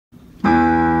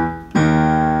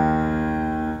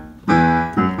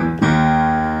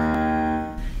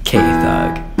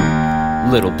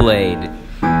K-Thug, Little Blade,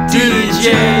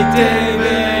 DJ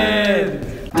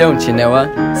David. Don't you know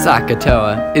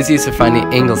Sakatoa is used for finding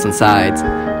angles and sides.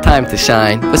 Time to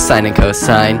shine with sine and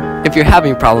cosine. If you're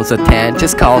having problems with tan,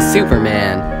 just call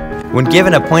Superman. When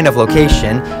given a point of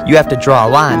location, you have to draw a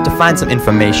line to find some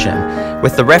information.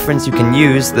 With the reference you can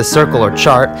use, the circle or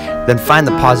chart, then find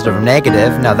the positive or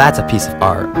negative. Now that's a piece of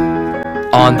art.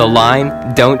 On the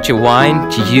line, don't you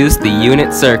whine, you use the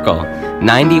unit circle.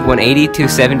 90, 180,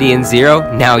 270, and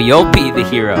 0, now you'll be the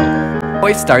hero.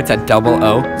 Always starts at double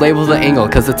O, label the angle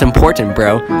cause it's important,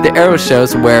 bro. The arrow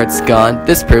shows where it's gone,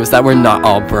 this proves that we're not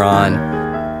all brawn.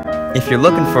 If you're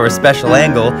looking for a special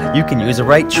angle, you can use a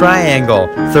right triangle.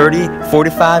 30,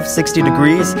 45, 60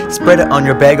 degrees, spread it on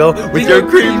your bagel with your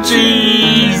cream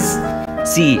cheese!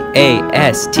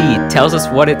 CAST tells us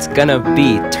what it's gonna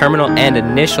be. Terminal and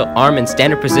initial arm in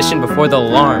standard position before the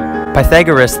alarm.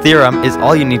 Pythagoras' theorem is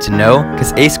all you need to know,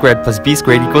 cause a squared plus b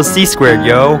squared equals c squared,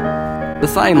 yo! The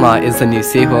sine law is the new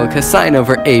sequel, cause sine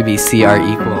over ABC are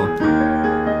equal.